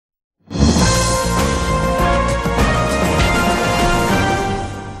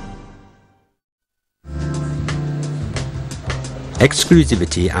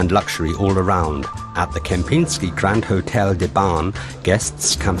Exclusivity and luxury all around. At the Kempinski Grand Hotel de Bahn,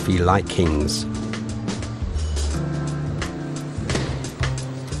 guests can feel like kings.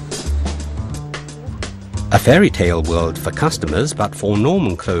 A fairy tale world for customers, but for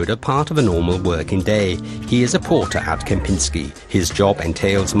Norman Cloder, part of a normal working day. He is a porter at Kempinski. His job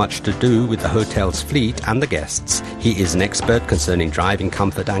entails much to do with the hotel's fleet and the guests. He is an expert concerning driving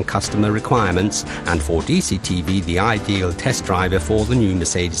comfort and customer requirements, and for DCTV, the ideal test driver for the new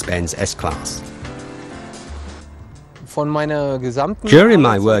Mercedes-Benz S-Class. During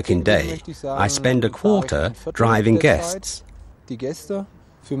my working day, I spend a quarter driving guests.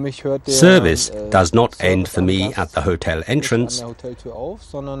 Service does not end for me at the hotel entrance,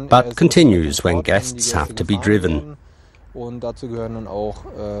 but continues when guests have to be driven.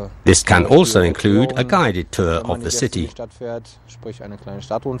 This can also include a guided tour of the city.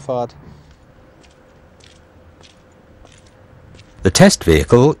 The test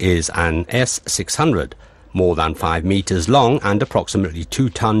vehicle is an S600, more than 5 meters long and approximately 2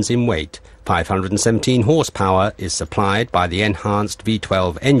 tons in weight. 517 horsepower is supplied by the enhanced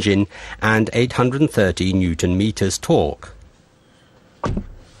V12 engine and 830 Newton meters torque.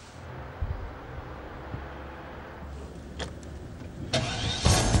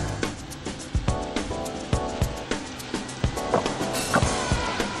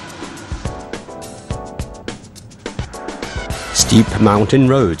 Steep mountain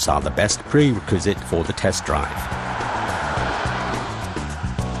roads are the best prerequisite for the test drive.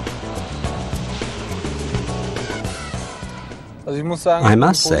 I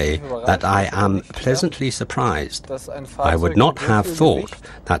must say that I am pleasantly surprised. I would not have thought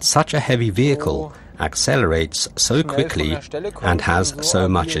that such a heavy vehicle accelerates so quickly and has so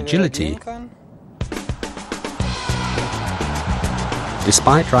much agility.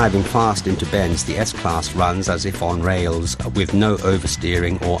 Despite driving fast into bends, the S-Class runs as if on rails with no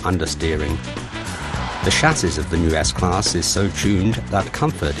oversteering or understeering. The chassis of the new S-Class is so tuned that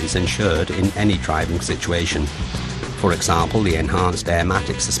comfort is ensured in any driving situation. For example, the enhanced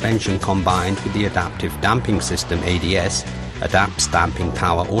airmatic suspension combined with the adaptive damping system ADS adapts damping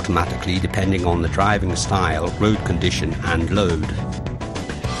power automatically depending on the driving style, road condition and load.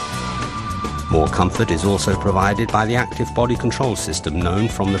 More comfort is also provided by the active body control system known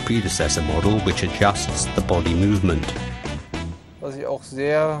from the predecessor model, which adjusts the body movement.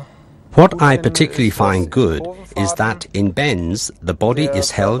 What I particularly find good is that in bends the body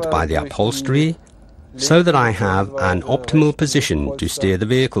is held by the upholstery, so that I have an optimal position to steer the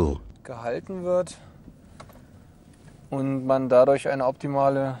vehicle.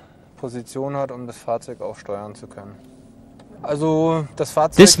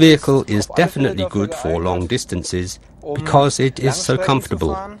 This vehicle is definitely good for long distances because it is so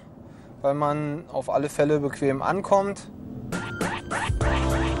comfortable.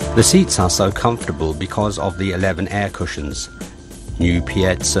 The seats are so comfortable because of the 11 air cushions. New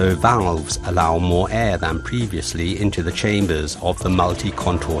piezo valves allow more air than previously into the chambers of the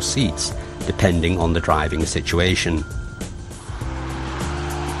multi-contour seats, depending on the driving situation.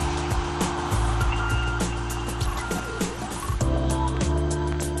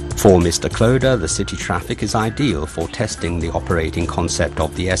 For Mr. Cloder, the city traffic is ideal for testing the operating concept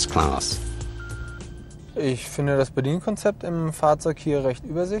of the S-Class. Ich finde das Bedienkonzept im Fahrzeug hier recht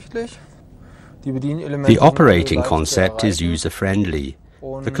übersichtlich. The operating concept is user-friendly.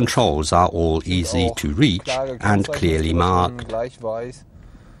 The controls are all easy to reach and clearly marked.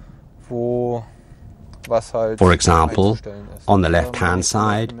 For example, on the left-hand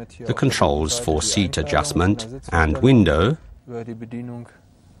side, the controls for seat adjustment and window,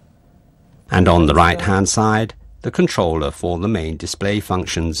 and on the right-hand side, the controller for the main display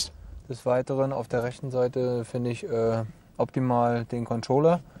functions. Des Weiteren auf der rechten Seite finde ich optimal den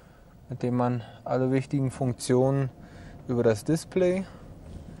Controller, mit dem man alle wichtigen Funktionen über das Display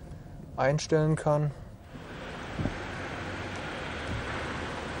einstellen kann.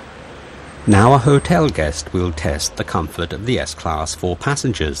 Now a hotel guest will test the comfort of the S-Class for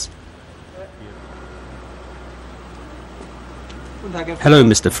passengers. Hello,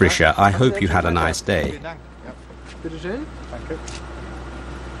 Mr. Frischer. I hope you had a nice day.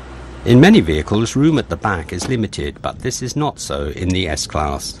 In many vehicles, room at the back is limited, but this is not so in the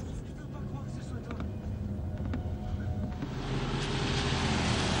S-Class.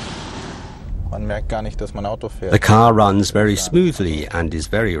 The car runs very smoothly and is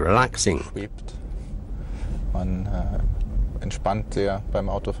very relaxing.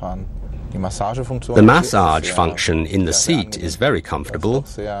 The massage function in the seat is very comfortable,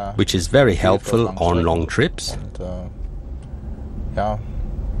 which is very helpful on long trips.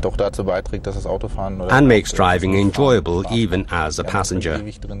 doch dazu beiträgt, dass das Autofahren and makes driving enjoyable even as a passenger.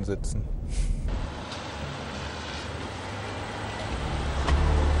 ewig drin sitzen.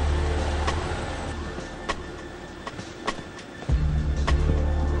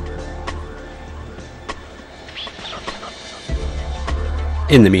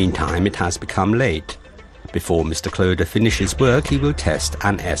 In the meantime, it has become late. Before Mr. Cloder finishes work, he will test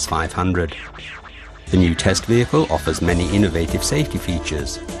an S500. The new test vehicle offers many innovative safety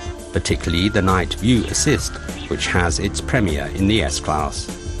features, particularly the night view assist, which has its premiere in the S-Class.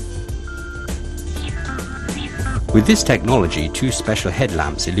 With this technology, two special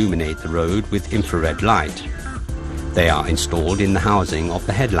headlamps illuminate the road with infrared light. They are installed in the housing of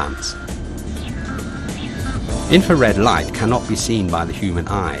the headlamps. Infrared light cannot be seen by the human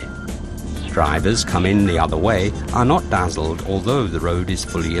eye. Drivers coming the other way are not dazzled although the road is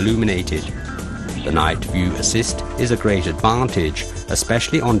fully illuminated. The night view assist is a great advantage,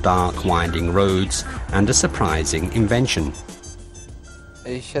 especially on dark winding roads, and a surprising invention.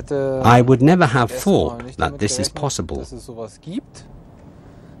 I would never have thought that this is possible.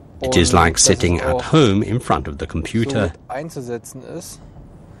 It is like sitting at home in front of the computer.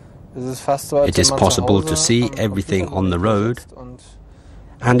 It is possible to see everything on the road,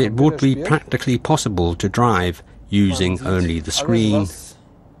 and it would be practically possible to drive using only the screen.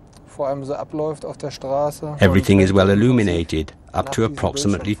 Everything is well illuminated, up to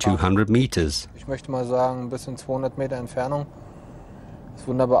approximately 200 meters.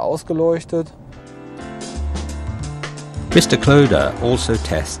 Mr. Cloder also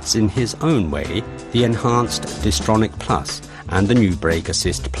tests in his own way the enhanced Distronic Plus and the new Brake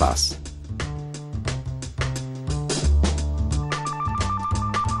Assist Plus.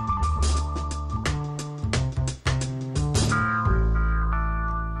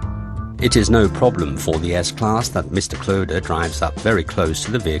 It is no problem for the S-Class that Mr. Cloder drives up very close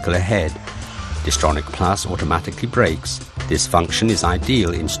to the vehicle ahead. Distronic Plus automatically brakes. This function is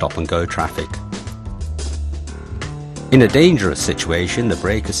ideal in stop-and-go traffic. In a dangerous situation, the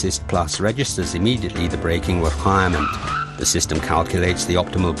Brake Assist Plus registers immediately the braking requirement. The system calculates the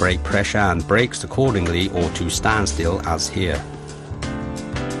optimal brake pressure and brakes accordingly or to standstill as here.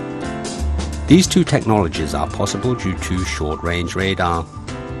 These two technologies are possible due to short-range radar.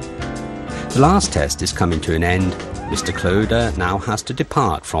 The last test is coming to an end. Mr. Cloder now has to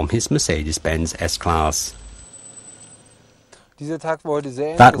depart from his Mercedes-Benz S-Class.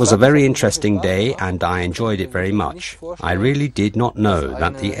 That was a very interesting day and I enjoyed it very much. I really did not know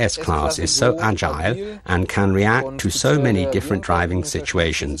that the S-Class is so agile and can react to so many different driving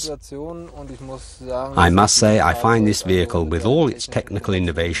situations. I must say I find this vehicle with all its technical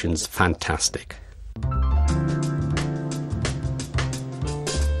innovations fantastic.